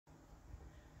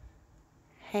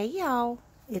Hey y'all,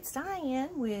 it's Diane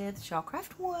with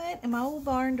Shawcraft One and my old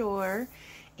barn door,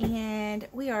 and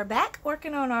we are back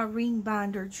working on our ring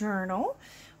binder journal,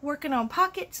 working on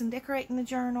pockets and decorating the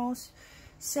journals.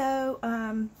 So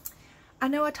I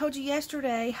know I told you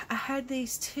yesterday I had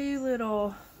these two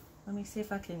little, let me see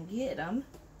if I can get them.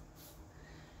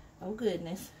 Oh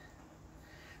goodness.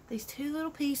 These two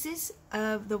little pieces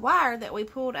of the wire that we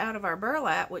pulled out of our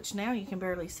burlap, which now you can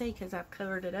barely see because I've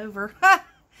covered it over.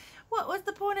 What was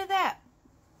the point of that?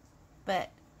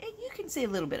 But you can see a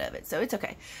little bit of it, so it's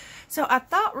okay. So I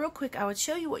thought real quick I would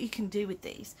show you what you can do with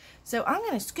these. So I'm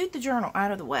going to scoot the journal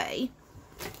out of the way,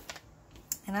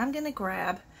 and I'm going to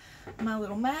grab my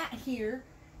little mat here,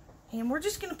 and we're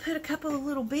just going to put a couple of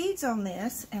little beads on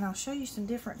this, and I'll show you some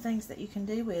different things that you can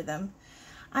do with them.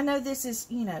 I know this is,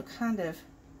 you know, kind of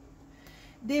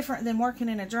different than working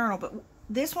in a journal, but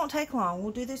this won't take long.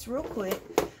 We'll do this real quick,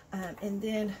 and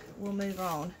then we'll move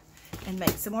on and make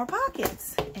some more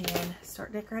pockets and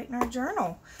start decorating our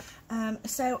journal.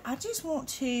 So I just want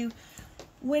to,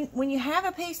 when you have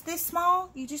a piece this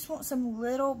small, you just want some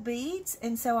little beads,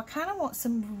 and so I kind of want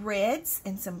some reds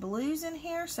and some blues in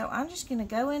here. So I'm just going to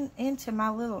go into my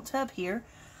little tub here,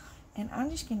 and I'm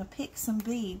just going to pick some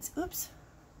beads. Oops,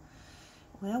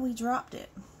 well, we dropped it.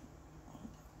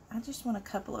 I just want a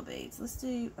couple of beads. Let's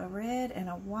do a red and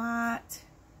a white.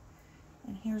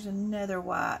 And here's another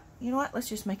white. You know what? Let's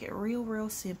just make it real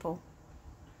simple.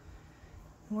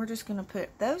 And we're just going to put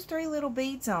those three little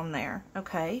beads on there.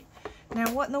 Okay.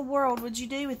 Now, what in the world would you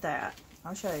do with that?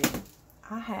 I'll show you.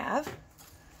 I have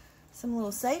some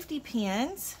little safety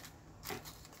pins.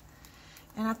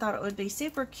 And I thought it would be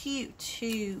super cute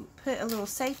to put a little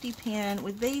safety pin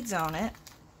with beads on it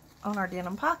on our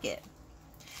denim pocket.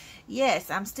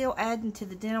 Yes, I'm still adding to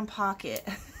the denim pocket.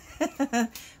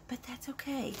 But that's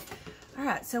okay.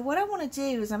 Alright, so what I want to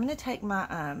do is I'm going to take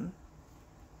my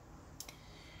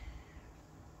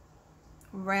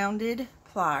rounded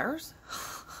pliers.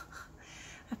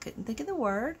 I couldn't think of the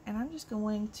word. And I'm just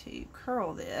going to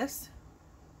curl this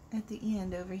at the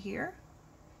end over here.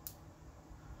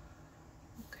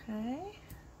 Okay.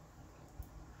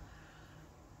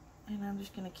 And I'm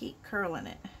just going to keep curling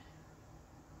it.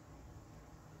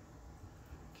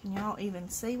 Can y'all even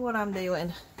see what I'm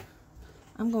doing?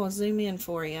 I'm going to zoom in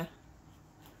for you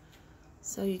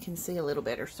so you can see a little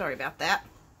better. Sorry about that.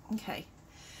 Okay.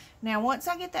 Now, once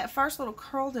I get that first little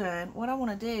curl done, what I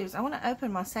want to do is I want to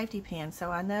open my safety pin so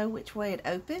I know which way it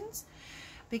opens.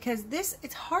 Because this,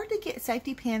 it's hard to get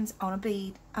safety pins on a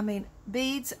bead. I mean,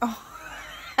 beads.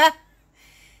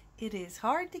 It is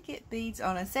hard to get beads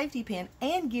on a safety pin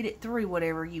and get it through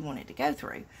whatever you want it to go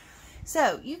through.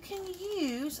 So you can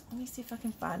use, let me see if I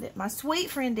can find it. My sweet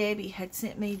friend Debbie had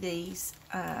sent me these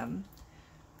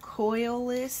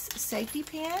coilless safety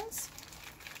pins.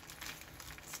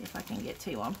 Let's see if I can get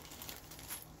to them.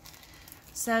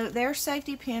 So they're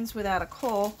safety pins without a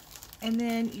coil, and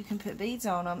then you can put beads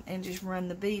on them and just run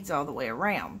the beads all the way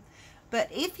around.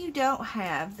 But if you don't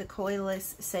have the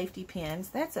coilless safety pins,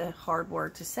 that's a hard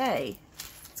word to say.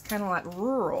 It's kind of like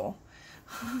rural.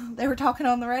 They were talking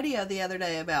on the radio the other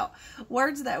day about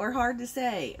words that were hard to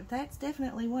say. That's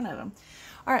definitely one of them.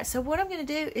 Alright, so what I'm going to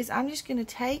do is I'm just going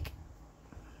to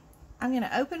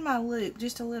open my loop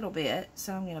just a little bit.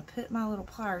 So I'm going to put my little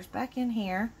pliers back in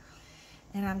here.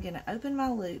 And I'm going to open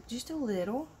my loop just a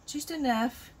little, just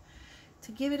enough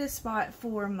to give it a spot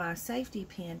for my safety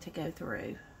pin to go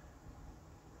through.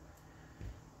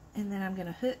 And then I'm going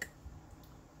to hook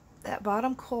that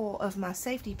bottom coil of my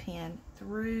safety pin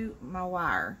through my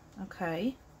wire.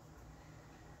 Okay,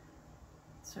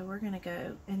 so we're going to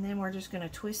go, and then we're just going to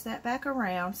twist that back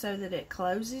around so that it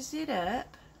closes it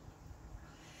up.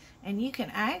 And you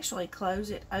can actually close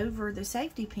it over the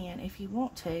safety pin if you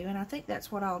want to, and I think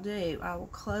that's what I'll do. I will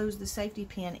close the safety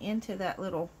pin into that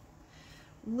little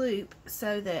loop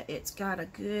so that it's got a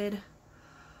good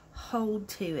hold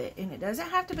to it, and it doesn't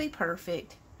have to be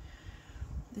perfect.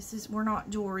 We're not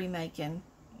jewelry making,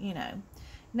 you know.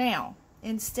 Now,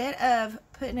 instead of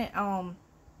putting it on,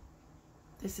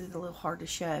 this is a little hard to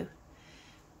show.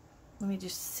 Let me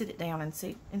just sit it down and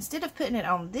see. Instead of putting it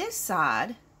on this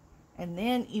side, and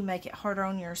then you make it harder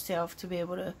on yourself to be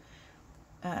able to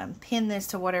pin this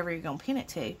to whatever you're going to pin it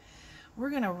to,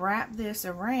 we're going to wrap this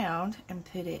around and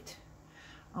put it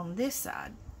on this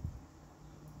side.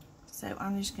 So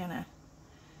I'm just going to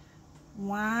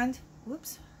wind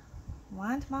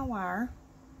my wire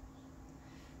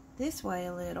this way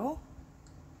a little,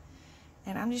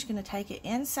 and I'm just going to take it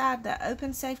inside the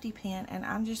open safety pin, and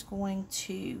I'm going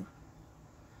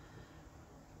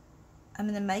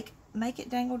to make make it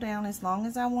dangle down as long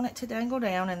as I want it to dangle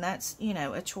down, and that's, you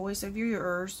know, a choice of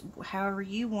yours, however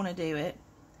you want to do it.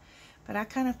 But I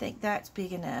kind of think that's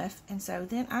big enough. And so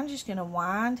then I'm just going to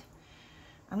wind,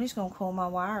 I'm just going to coil my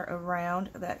wire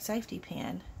around that safety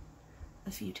pin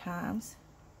a few times.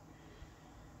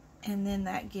 And then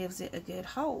that gives it a good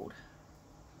hold.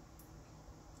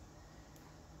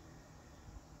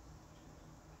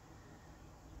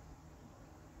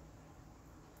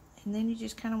 And then you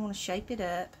just kind of want to shape it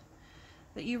up.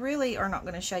 But you really are not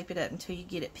going to shape it up until you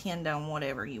get it pinned on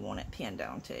whatever you want it pinned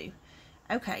on to.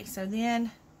 Okay, so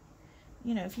then,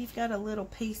 you know, if you've got a little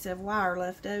piece of wire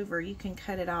left over, you can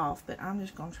cut it off. But I'm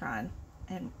just going to try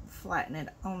and flatten it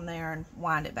on there and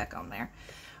wind it back on there.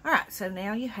 Alright, so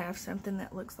now you have something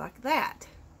that looks like that.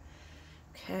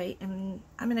 Okay, and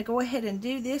I'm going to go ahead and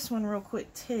do this one real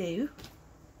quick too.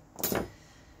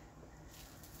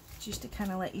 Just to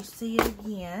kind of let you see it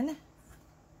again.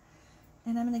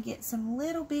 And I'm going to get some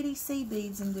little bitty seed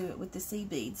beads and do it with the seed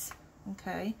beads.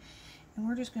 Okay, and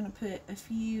we're just going to put a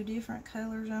few different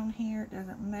colors on here. It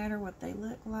doesn't matter what they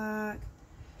look like.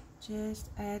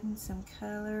 Just adding some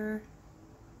color.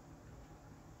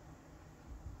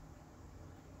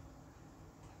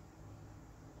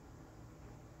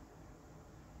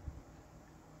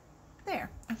 There,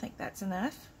 I think that's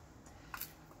enough.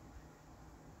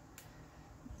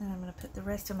 Then I'm going to put the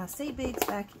rest of my seed beads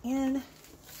back in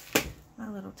my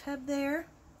little tub there.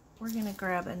 We're going to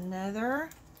grab another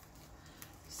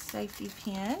safety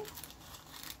pin.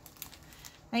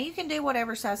 Now you can do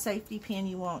whatever size safety pin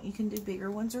you want. You can do bigger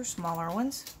ones or smaller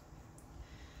ones.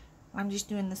 I'm just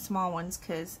doing the small ones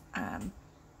because, well,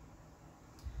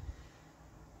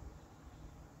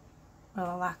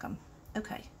 I like them.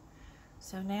 Okay,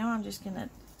 so now I'm just going to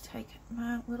take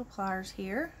my little pliers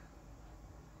here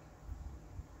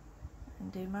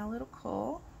and do my little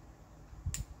coil.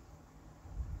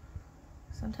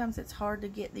 Sometimes it's hard to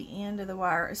get the end of the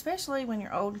wire, especially when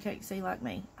you're old and can't see like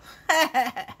me.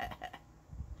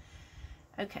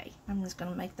 Okay, I'm just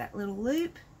going to make that little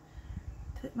loop,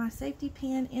 put my safety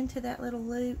pin into that little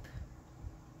loop,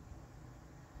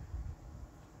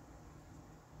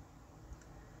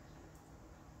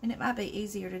 and it might be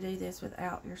easier to do this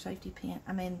without your safety pin,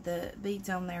 I mean the beads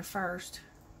on there first,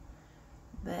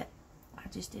 but I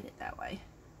just did it that way.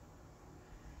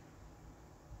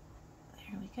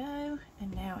 There we go,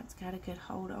 and now it's got a good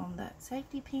hold on that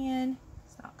safety pin.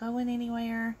 It's not going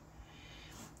anywhere.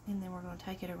 And then we're going to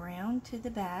take it around to the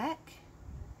back.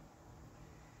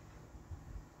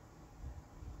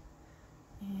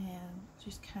 And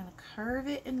just kind of curve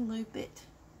it and loop it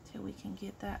till we can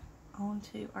get that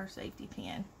onto our safety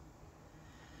pin.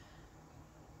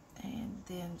 And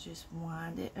then just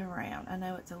wind it around. I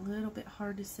know it's a little bit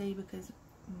hard to see because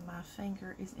my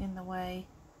finger is in the way,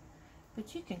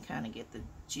 but you can kind of get the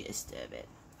gist of it.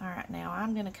 Alright, now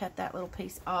I'm going to cut that little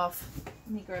piece off. Let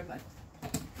me grab my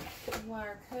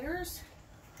wire cutters.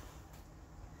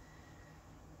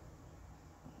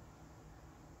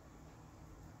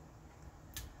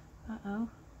 Uh-oh,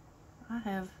 I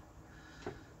have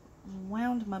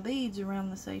wound my beads around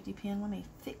the safety pin. Let me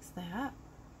fix that.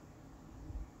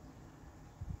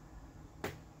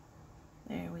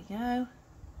 There we go.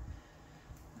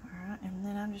 Alright, and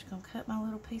then I'm just going to cut my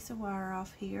little piece of wire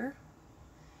off here.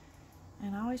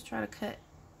 And I always try to cut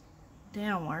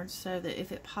downwards so that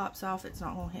if it pops off, it's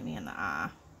not going to hit me in the eye.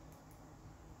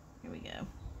 Here we go.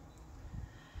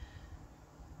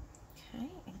 Okay,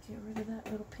 and get rid of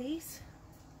that little piece.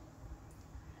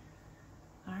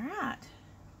 Alright.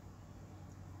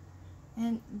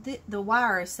 And the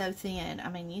wire is so thin, I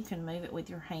mean, you can move it with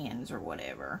your hands or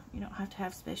whatever. You don't have to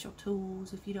have special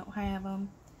tools if you don't have them.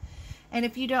 And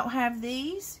if you don't have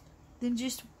these, then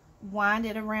just wind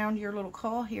it around your little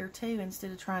coil here too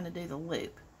instead of trying to do the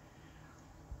loop.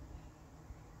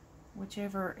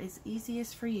 Whichever is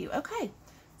easiest for you. Okay,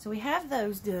 so we have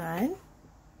those done.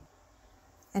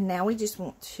 And now we just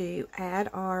want to add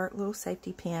our little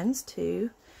safety pins to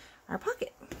our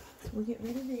pocket. So we'll get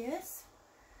rid of this.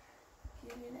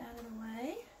 Get it out of the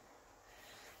way.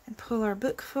 And pull our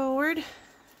book forward.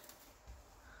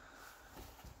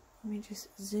 Let me just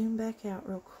zoom back out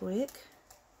real quick.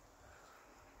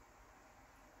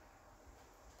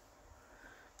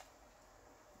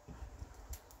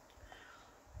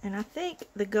 And I think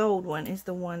the gold one is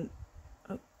the one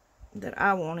that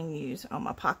I want to use on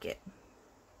my pocket.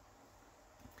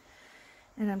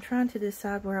 And I'm trying to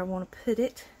decide where I want to put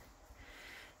it.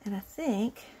 And I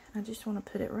think I just want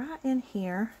to put it right in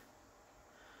here.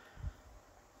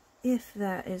 If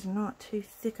that is not too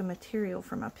thick a material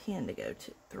for my pen to go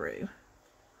through.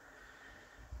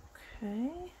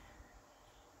 Okay.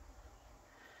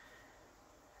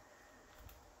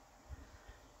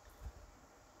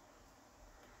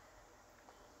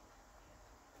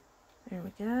 There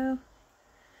we go.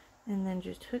 And then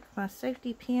just hook my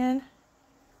safety pin,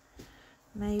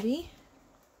 maybe.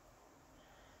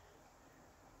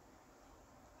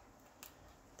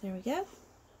 There we go.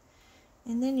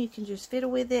 And then you can just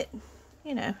fiddle with it,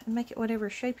 you know, and make it whatever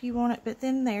shape you want it. But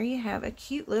then there you have a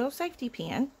cute little safety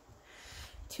pin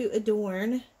to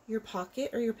adorn your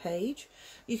pocket or your page.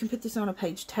 You can put this on a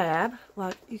page tab,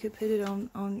 like you could put it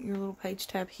on your little page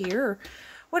tab here or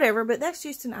whatever, but that's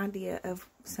just an idea of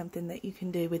something that you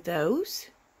can do with those.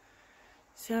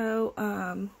 So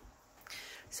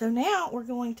so now we're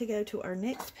going to go to our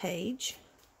next page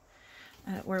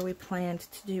where we planned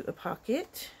to do a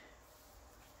pocket.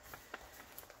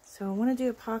 So I want to do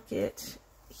a pocket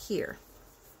here.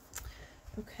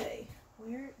 Okay,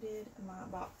 where did my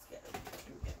box go?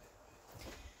 Here we go.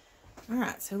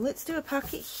 Alright, so let's do a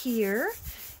pocket here.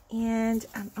 And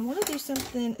I want to do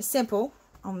something simple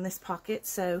on this pocket.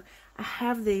 So I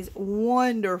have these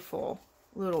wonderful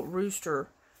little rooster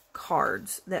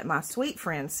cards that my sweet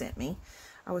friend sent me.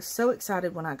 I was so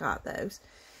excited when I got those.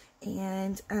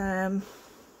 And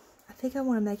I think I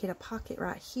want to make it a pocket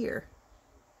right here.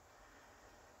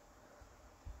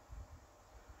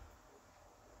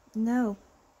 No.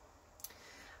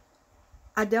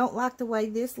 I don't like the way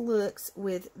this looks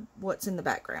with what's in the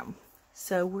background.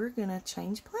 So we're going to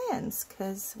change plans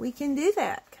because we can do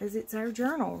that because it's our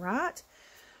journal, right?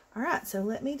 Alright, so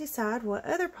let me decide what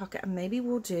other pocket. Maybe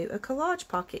we'll do a collage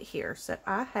pocket here. So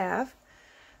I have,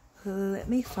 let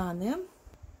me find them.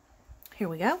 Here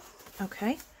we go.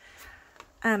 Okay.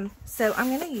 So I'm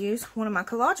going to use one of my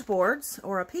collage boards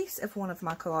or a piece of one of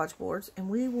my collage boards, and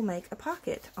we will make a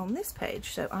pocket on this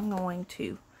page. So I'm going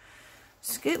to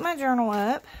scoop my journal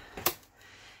up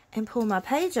and pull my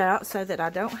page out so that I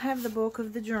don't have the bulk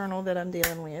of the journal that I'm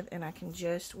dealing with, and I can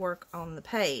just work on the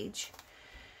page.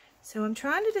 So I'm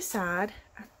trying to decide.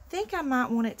 I think I might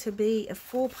want it to be a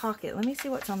full pocket. Let me see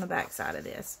what's on the back side of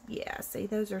this. Yeah, see,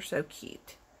 those are so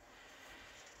cute.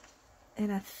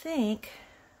 And I think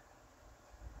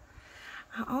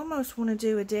I almost want to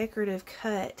do a decorative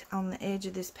cut on the edge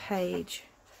of this page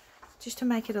just to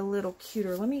make it a little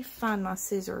cuter. Let me find my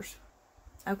scissors.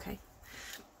 Okay.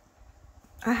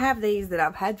 I have these that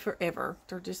I've had forever.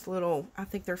 They're just little, I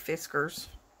think they're Fiskars.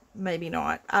 Maybe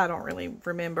not. I don't really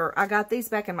remember. I got these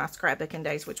back in my scrapbooking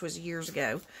days, which was years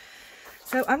ago.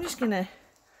 So I'm just going to...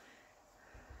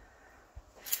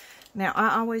 Now,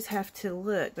 I always have to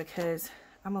look because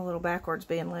I'm a little backwards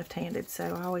being left-handed,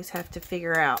 so I always have to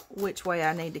figure out which way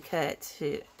I need to cut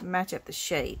to match up the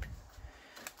shape.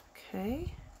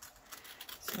 Okay,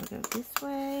 so I'll go this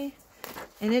way.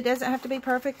 And it doesn't have to be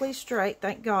perfectly straight,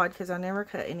 thank God, because I never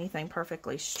cut anything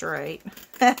perfectly straight.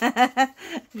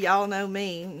 Y'all know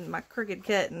me, my crooked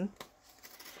cutting.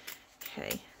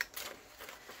 Okay.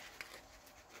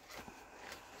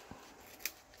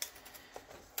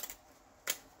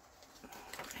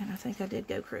 And I think I did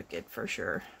go crooked for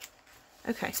sure.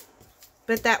 Okay.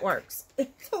 But that works.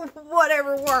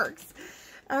 Whatever works.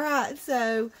 Alright,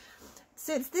 so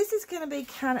since this is going to be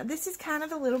this is kind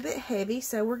of a little bit heavy,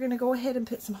 so we're going to go ahead and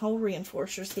put some hole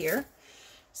reinforcers here.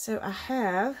 So I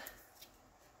have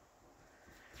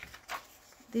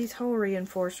these hole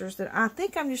reinforcers that I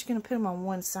think I'm just going to put them on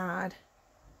one side.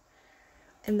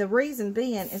 And the reason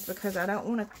being is because I don't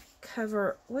want to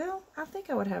cover, well, I think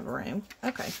I would have room.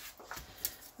 Okay.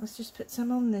 Let's just put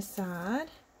some on this side.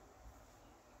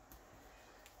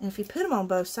 And if you put them on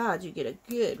both sides, you get a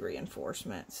good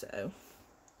reinforcement. So,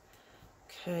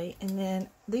 okay. And then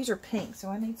these are pink, so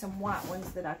I need some white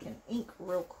ones that I can ink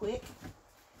real quick.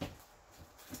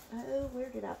 Oh, where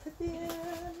did I put them?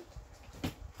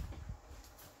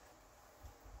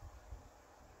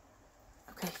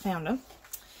 Okay, found them.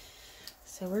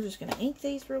 So we're just going to ink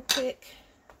these real quick.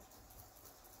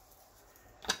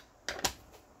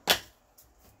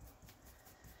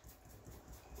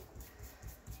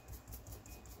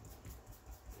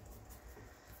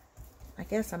 I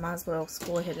guess I might as well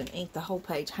go ahead and ink the whole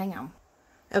page. Hang on.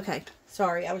 Okay,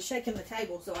 sorry, I was shaking the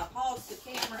table, so I paused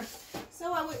the camera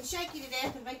so I wouldn't shake you to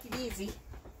death and make you dizzy.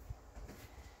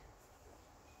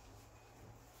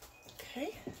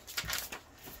 Okay.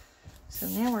 So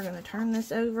now we're going to turn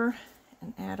this over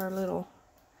and add our little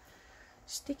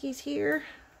stickies here.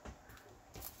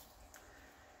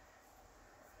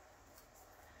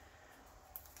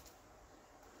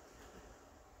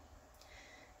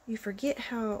 You forget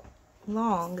how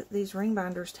long these ring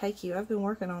binders take you. I've been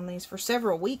working on these for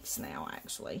several weeks now,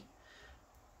 actually.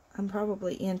 I'm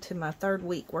probably into my third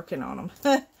week working on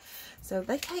them. So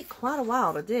they take quite a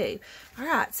while to do.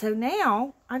 Alright, so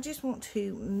now I just want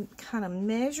to kind of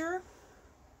measure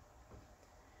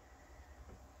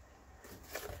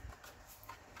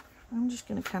I'm just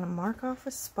going to kind of mark off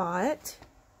a spot.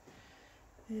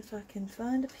 If I can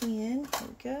find a pen, here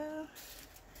we go.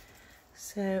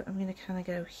 So I'm going to kind of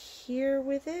go here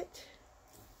with it.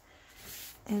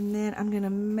 And then I'm going to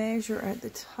measure at the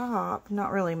top.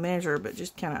 Not really measure, but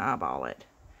just kind of eyeball it.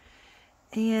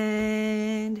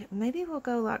 And maybe we'll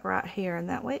go like right here. And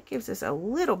that way it gives us a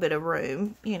little bit of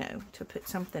room, you know, to put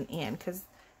something in. Because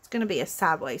it's going to be a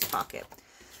sideways pocket.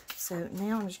 So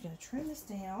now I'm just going to trim this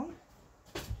down.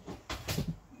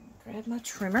 Grab my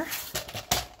trimmer.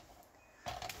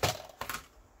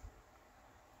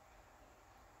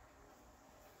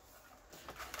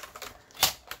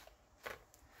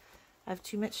 I have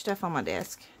too much stuff on my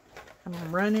desk.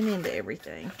 I'm running into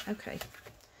everything. Okay.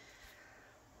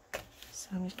 So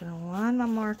I'm just going to line my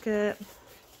mark up.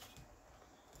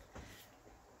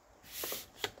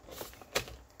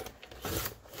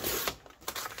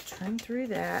 Trim through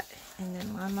that. And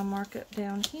then line my mark up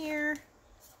down here.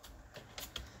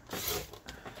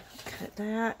 Cut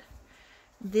that.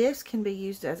 This can be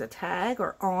used as a tag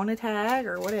or on a tag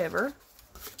or whatever.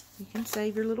 You can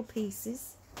save your little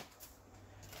pieces.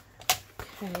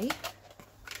 Okay.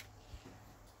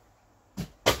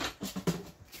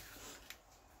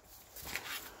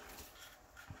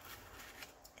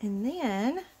 And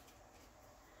then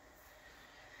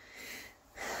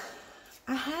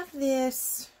I have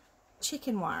this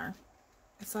chicken wire.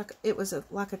 It's like it was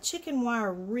like a chicken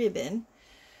wire ribbon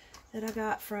that I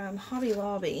got from Hobby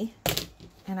Lobby,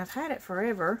 and I've had it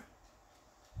forever.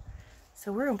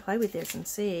 So we're gonna play with this and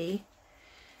see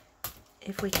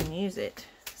if we can use it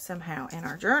somehow in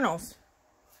our journals,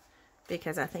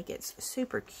 because I think it's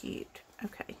super cute.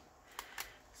 Okay,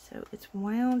 so it's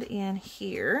wound in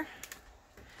here.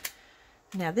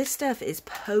 Now this stuff is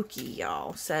pokey,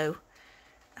 y'all, so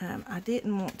I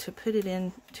didn't want to put it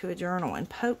into a journal and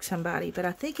poke somebody, but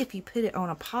I think if you put it on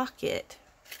a pocket,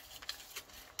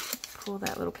 pull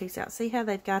that little piece out. See how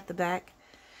they've got the back,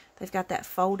 they've got that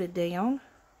folded down.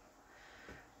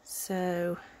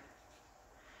 So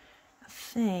I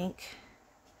think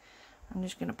I'm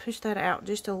just going to push that out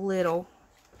just a little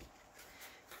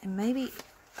and maybe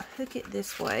hook it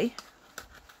this way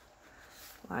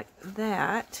like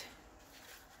that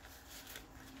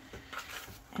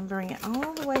and bring it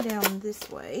all the way down this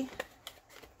way.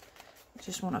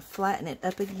 Just want to flatten it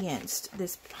up against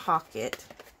this pocket.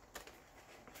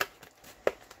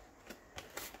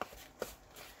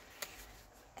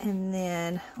 And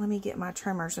then let me get my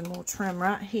trimmers and we'll trim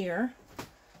right here.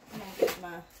 I'm going to get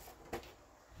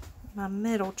my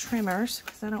metal trimmers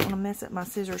because I don't want to mess up my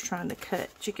scissors trying to cut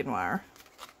chicken wire.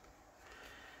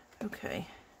 Okay.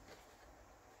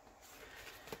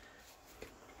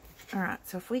 Alright,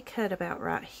 so if we cut about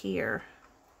right here,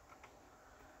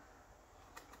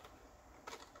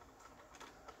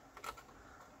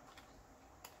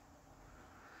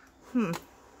 I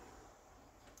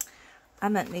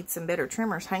might need some better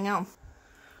trimmers. Hang on.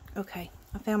 Okay,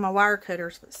 I found my wire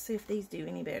cutters. Let's see if these do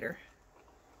any better.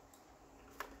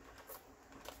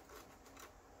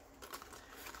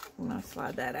 I'm going to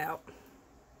slide that out.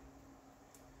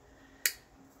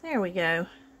 There we go.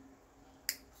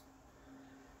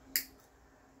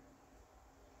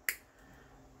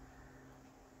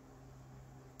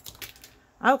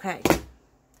 Okay.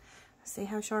 See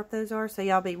how sharp those are? So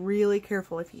y'all be really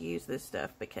careful if you use this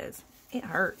stuff because it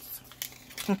hurts.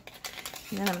 And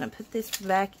then I'm going to put this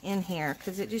back in here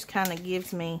because it just kind of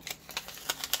gives me,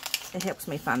 it helps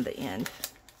me find the end.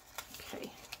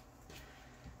 Okay.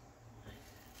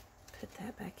 Put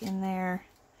that back in there.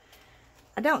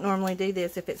 I don't normally do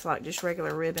this if it's like just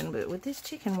regular ribbon, but with this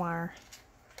chicken wire,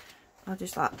 I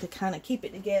just like to kind of keep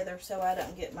it together so I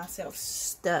don't get myself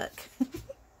stuck.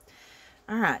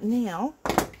 Alright, now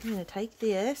I'm going to take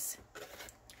this,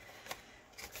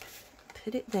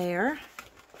 put it there,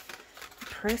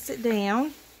 press it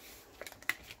down,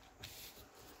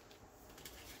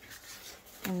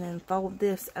 and then fold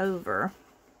this over.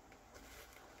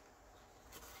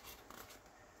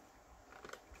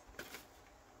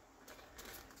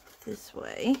 This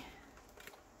way.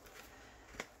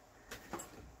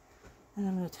 And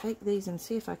I'm going to take these and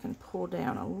see if I can pull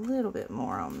down a little bit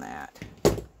more on that.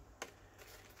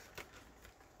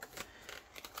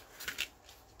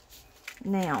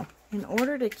 Now, in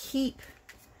order to keep,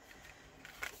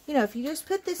 you know, if you just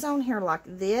put this on here like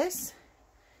this,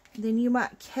 then you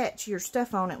might catch your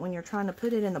stuff on it when you're trying to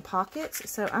put it in the pockets.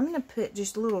 So I'm going to put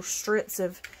just little strips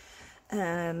of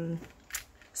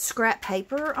scrap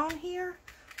paper on here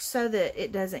so that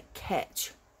it doesn't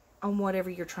catch on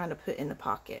whatever you're trying to put in the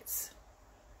pockets.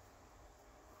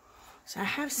 So I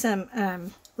have some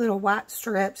little white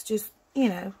strips, just, you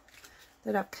know,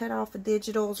 that I've cut off of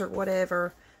digitals or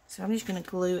whatever, So I'm just going to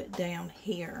glue it down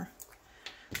here.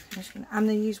 I'm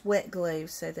going to use wet glue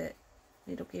so that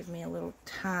it'll give me a little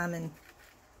time and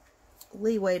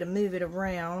leeway to move it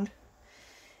around.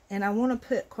 And I want to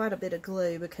put quite a bit of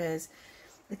glue because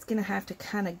it's going to have to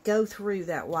kind of go through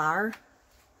that wire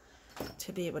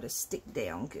to be able to stick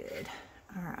down good.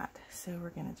 Alright, so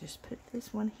we're going to just put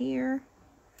this one here.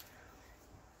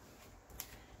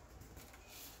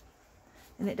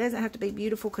 And it doesn't have to be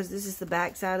beautiful because this is the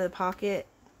back side of the pocket.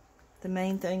 The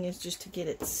main thing is just to get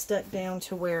it stuck down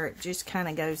to where it just kind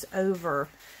of goes over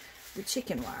the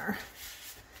chicken wire,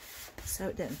 so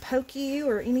it doesn't poke you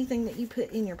or anything that you put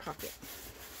in your pocket.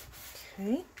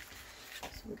 Okay, so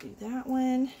we'll do that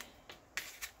one.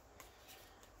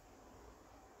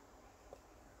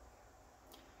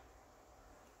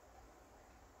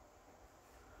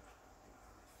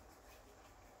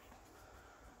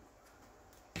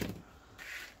 Okay,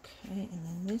 and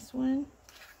then this one.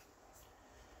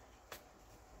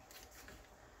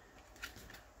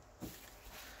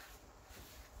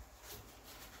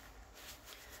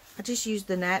 I just used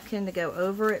the napkin to go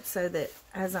over it so that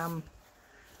as I'm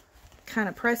kind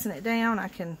of pressing it down, I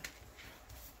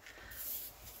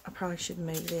probably should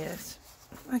move this.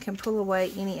 I can pull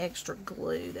away any extra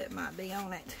glue that might be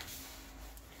on it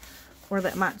or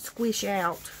that might squish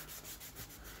out.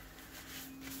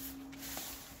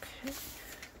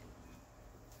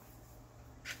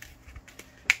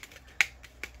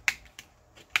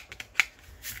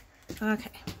 Okay.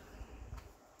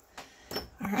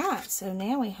 Alright, so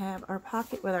now we have our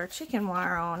pocket with our chicken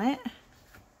wire on it.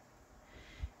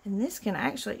 And this can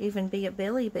actually even be a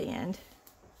belly band.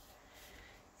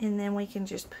 And then we can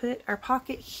just put our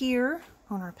pocket here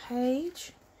on our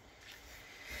page.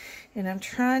 And I'm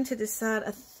trying to decide,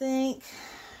 I think,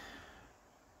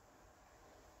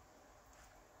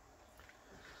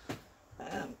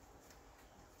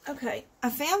 okay, I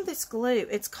found this glue.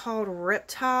 It's called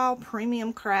Reptile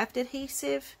Premium Craft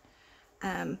Adhesive.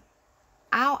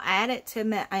 I'll add it to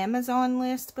my Amazon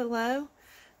list below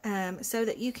so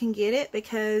that you can get it,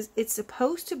 because it's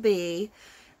supposed to be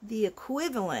the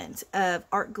equivalent of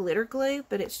art glitter glue,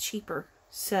 but it's cheaper.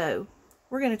 So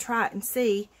we're going to try it and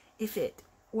see if it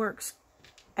works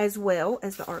as well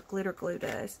as the art glitter glue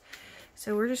does.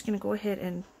 So we're just going to go ahead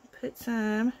and put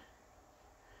some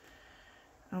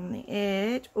on the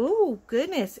edge. Oh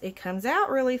goodness, it comes out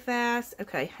really fast.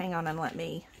 Okay, hang on and let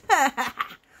me.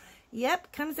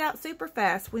 Yep, comes out super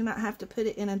fast. We might have to put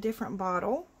it in a different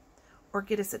bottle or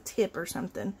get us a tip or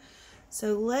something.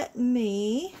 So let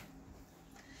me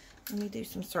do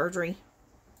some surgery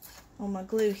on my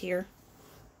glue here,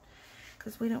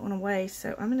 because we don't want to waste.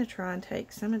 So I'm going to try and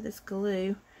take some of this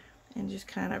glue and just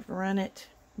kind of run it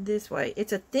this way.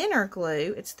 It's a thinner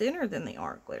glue. It's thinner than the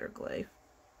art glitter glue.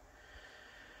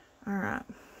 All right.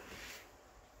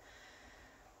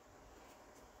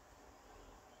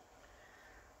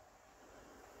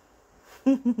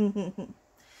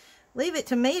 Leave it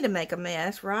to me to make a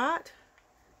mess, right?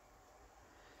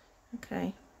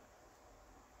 Okay.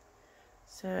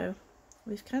 So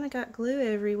we've kind of got glue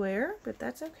everywhere, but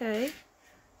that's okay.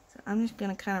 So I'm just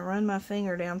going to kind of run my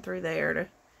finger down through there to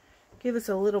give us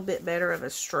a little bit better of a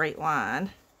straight line.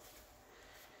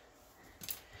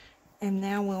 And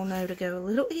now we'll know to go a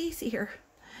little easier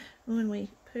when we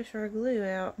push our glue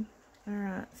out.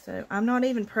 Alright, so I'm not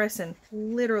even pressing.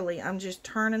 Literally, I'm just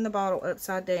turning the bottle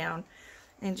upside down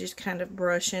and just kind of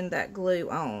brushing that glue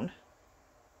on.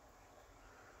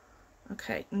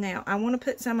 Okay, now I want to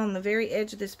put some on the very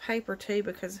edge of this paper too,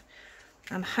 because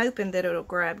I'm hoping that it'll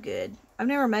grab good. I've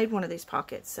never made one of these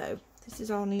pockets, so this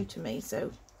is all new to me.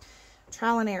 So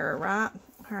trial and error, right?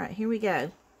 Alright, here we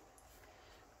go.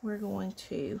 We're going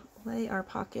to lay our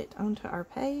pocket onto our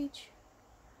page.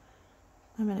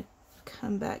 I'm going to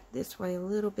come back this way a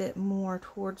little bit more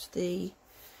towards the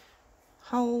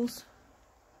holes,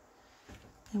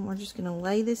 and we're just going to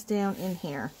lay this down in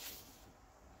here.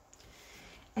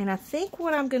 And I think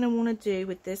what I'm going to want to do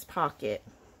with this pocket,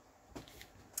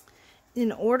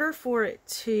 in order for it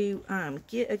to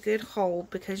get a good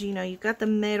hold, because you know you've got the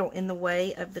metal in the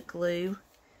way of the glue,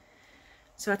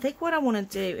 so I think what I want to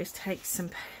do is take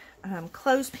some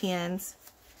clothespins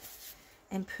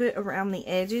and put around the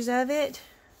edges of it,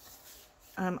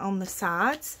 on the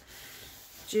sides,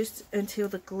 just until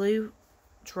the glue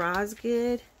dries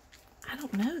good. I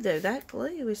don't know though, that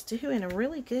glue is doing a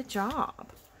really good job.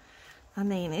 I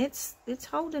mean, it's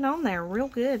holding on there real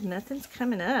good. Nothing's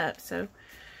coming up, so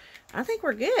I think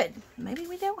we're good. Maybe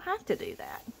we don't have to do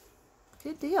that.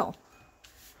 Good deal.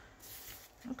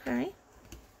 Okay.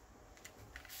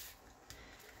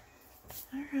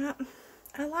 Alright,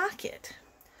 I like it.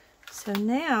 So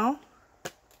now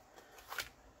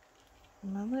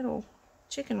My little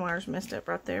chicken wire's messed up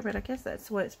right there, but I guess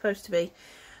that's what it's supposed to be.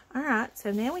 Alright,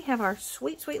 so now we have our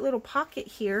sweet, sweet little pocket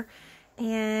here.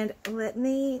 And let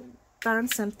me find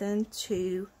something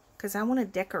to, because I want to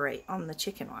decorate on the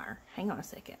chicken wire. Hang on a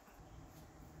second.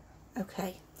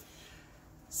 Okay,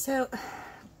 so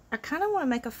I kind of want to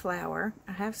make a flower.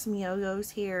 I have some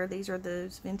yo-yos here. These are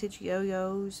those vintage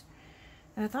yo-yos.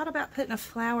 And I thought about putting a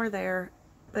flower there,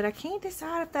 but I can't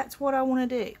decide if that's what I want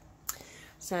to do.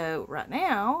 So right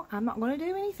now, I'm not going to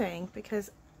do anything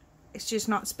because it's just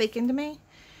not speaking to me.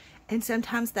 And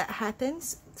sometimes that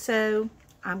happens. So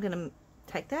I'm going to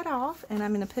take that off and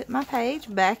I'm going to put my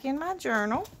page back in my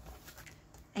journal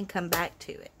and come back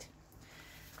to it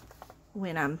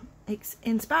when I'm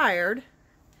inspired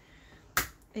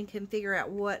and can figure out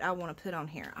what I want to put on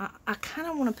here. I kind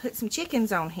of want to put some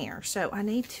chickens on here, so I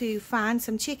need to find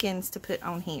some chickens to put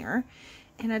on here,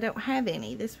 and I don't have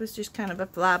any. This was just kind of a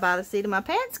fly by the seat of my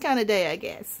pants kind of day, I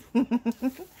guess.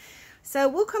 So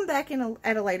we'll come back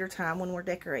at a later time when we're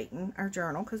decorating our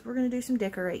journal, because we're going to do some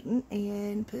decorating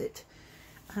and put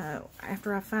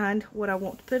after I find what I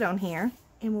want to put on here,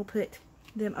 and we'll put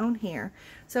them on here.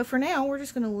 So for now, we're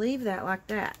just going to leave that like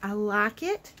that. I like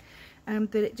it.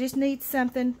 But it just needs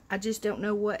something. I just don't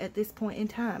know what at this point in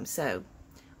time. So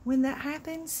when that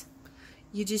happens,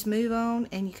 you just move on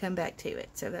and you come back to it.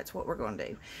 So that's what we're going to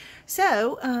do.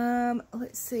 So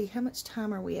let's see, how much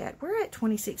time are we at? We're at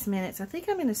 26 minutes. I think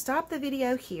I'm going to stop the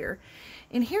video here.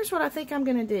 And here's what I think I'm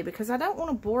going to do, because I don't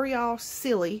want to bore y'all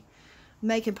silly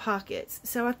making pockets.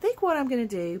 So I think what I'm going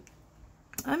to do,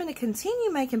 I'm going to continue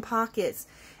making pockets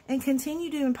and continue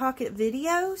doing pocket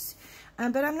videos.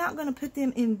 But I'm not going to put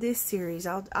them in this series.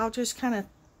 I'll just kind of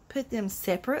put them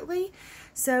separately.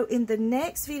 So in the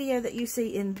next video that you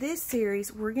see in this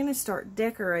series, we're going to start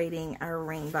decorating our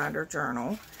ring binder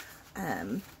journal.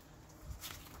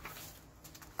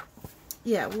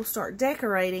 Yeah, we'll start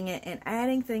decorating it and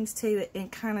adding things to it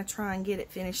and kind of try and get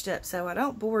it finished up so I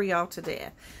don't bore y'all to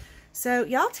death. So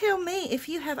y'all tell me if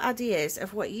you have ideas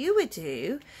of what you would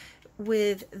do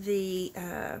with the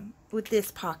with this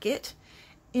pocket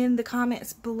in the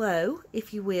comments below,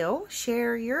 if you will.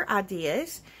 Share your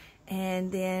ideas,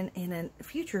 and then in a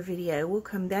future video we'll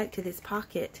come back to this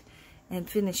pocket and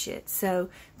finish it. So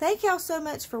thank y'all so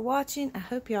much for watching. I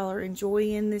hope y'all are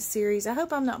enjoying this series. I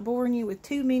hope I'm not boring you with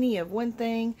too many of one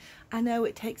thing. I know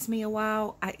it takes me a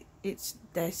while.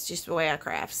 That's just the way I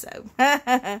craft. So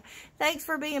thanks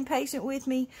for being patient with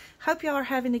me. Hope y'all are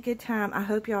having a good time. I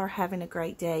hope y'all are having a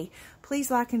great day.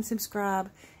 Please like and subscribe,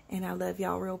 and I love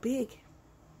y'all real big.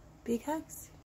 Big hugs.